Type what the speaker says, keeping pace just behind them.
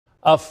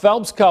A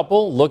Phelps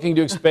couple looking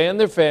to expand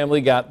their family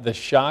got the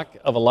shock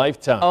of a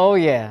lifetime. Oh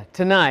yeah,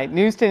 tonight,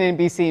 News 10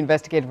 NBC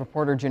investigative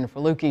reporter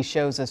Jennifer Lukey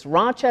shows us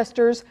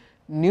Rochester's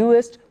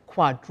newest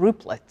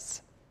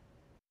quadruplets.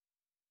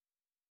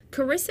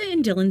 Carissa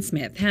and Dylan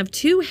Smith have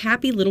two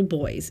happy little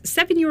boys,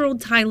 7-year-old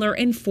Tyler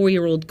and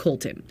 4-year-old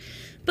Colton.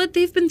 But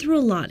they've been through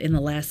a lot in the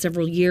last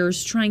several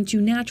years trying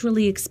to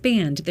naturally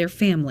expand their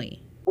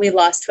family. We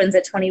lost twins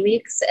at 20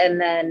 weeks,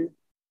 and then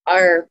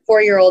our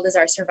 4-year-old is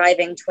our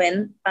surviving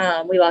twin.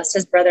 We lost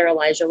his brother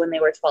Elijah when they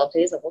were 12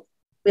 days old.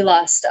 We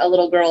lost a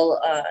little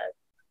girl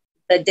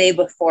the day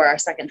before our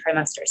second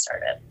trimester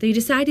started. They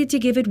decided to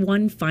give it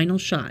one final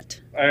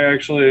shot. I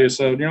actually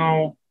said,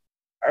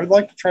 I would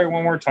like to try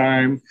one more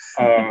time.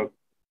 I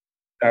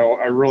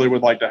really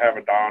would like to have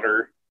a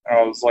daughter.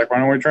 I was like, why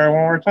don't we try one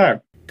more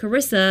time?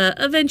 Carissa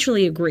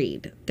eventually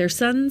agreed. Their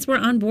sons were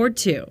on board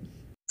too.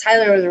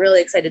 Tyler was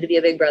really excited to be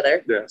a big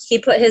brother. Yes. He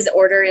put his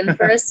order in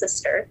for his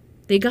sister.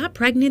 They got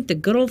pregnant the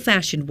good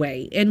old-fashioned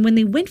way, and when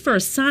they went for a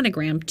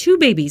sonogram, 2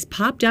 babies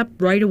popped up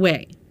right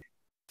away.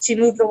 She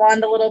moved the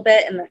wand a little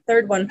bit, and the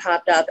third one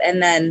popped up,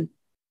 and then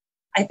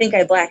I think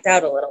I blacked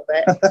out a little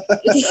bit.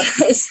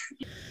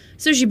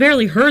 So she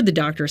barely heard the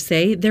doctor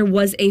say there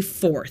was a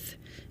 4th.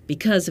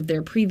 Because of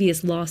their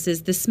previous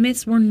losses, the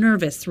Smiths were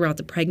nervous throughout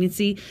the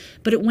pregnancy,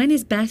 but it went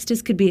as best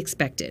as could be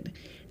expected.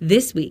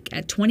 This week,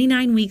 at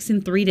 29 weeks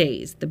and 3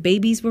 days, the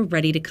babies were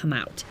ready to come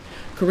out.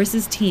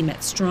 Carissa's team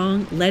at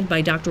Strong, led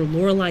by Dr.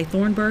 Lorelei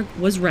Thornburg,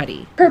 was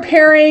ready.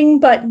 Preparing,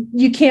 but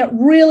you can't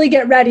really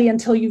get ready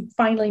until you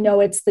finally know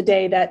it's the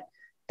day that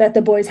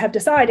the boys have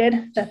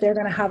decided that they're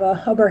going to have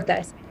a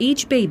birthday.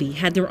 Each baby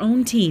had their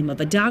own team of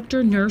a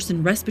doctor, nurse,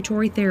 and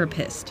respiratory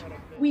therapist.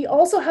 We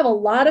also have a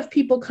lot of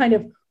people kind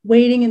of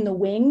waiting in the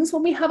wings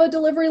when we have a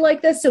delivery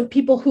like this. So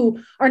people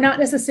who are not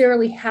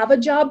necessarily have a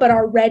job, but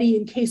are ready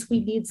in case we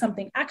need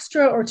something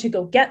extra or to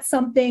go get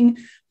something,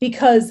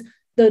 because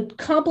the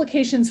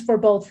complications for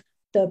both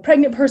the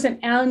pregnant person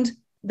and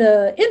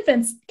the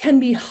infants can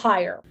be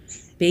higher.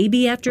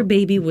 Baby after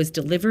baby was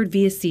delivered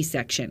via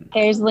C-section.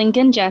 There's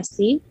Lincoln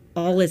Jesse.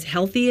 All as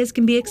healthy as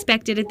can be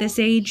expected at this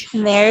age.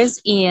 And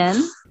there's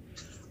Ian.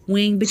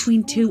 Weighing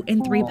between 2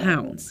 and 3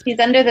 pounds. He's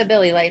under the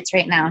billy lights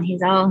right now.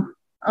 He's all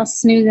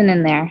snoozing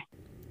in there.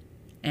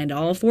 And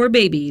all 4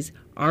 babies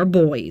are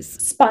boys.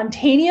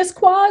 Spontaneous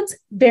quads,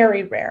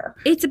 very rare.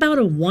 It's about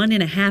a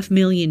 1.5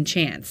 million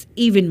chance.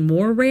 Even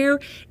more rare,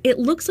 it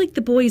looks like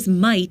the boys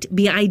might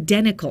be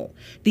identical.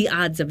 The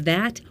odds of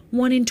that,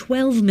 1 in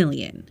 12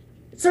 million.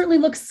 It certainly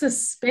looks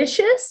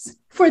suspicious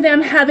for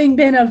them having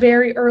been a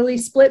very early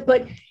split,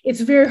 but it's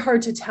very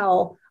hard to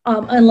tell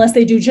unless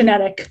they do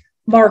genetic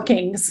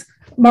markers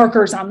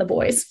on the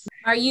boys.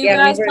 Are you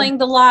guys playing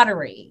the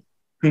lottery?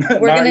 We're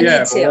going to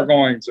need to. We're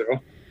going to.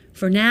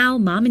 For now,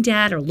 Mom and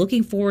Dad are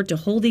looking forward to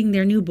holding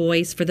their new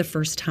boys for the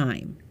first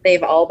time.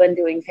 They've all been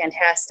doing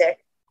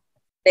fantastic.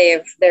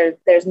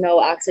 There's no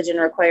oxygen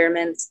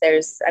requirements.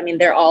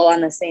 They're all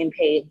on the same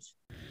page.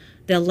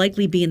 They'll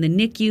likely be in the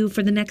NICU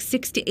for the next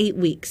 6 to 8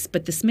 weeks,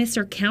 but the Smiths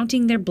are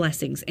counting their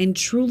blessings and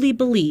truly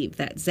believe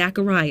that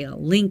Zachariah,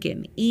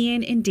 Lincoln,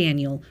 Ian, and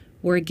Daniel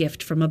were a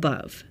gift from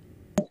above.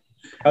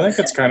 I think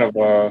it's kind of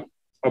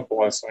a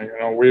blessing.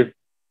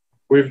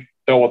 We've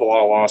dealt with a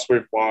lot of loss.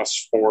 We've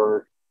lost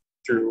 4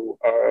 through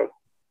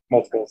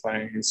multiple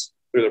things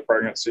through the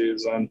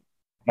pregnancies, and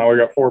now we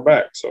got 4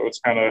 back. So it's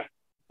kind of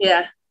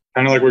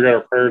like we got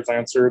our prayers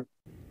answered.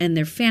 And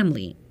their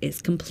family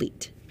is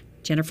complete.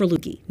 Jennifer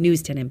Lukey,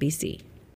 News 10 NBC.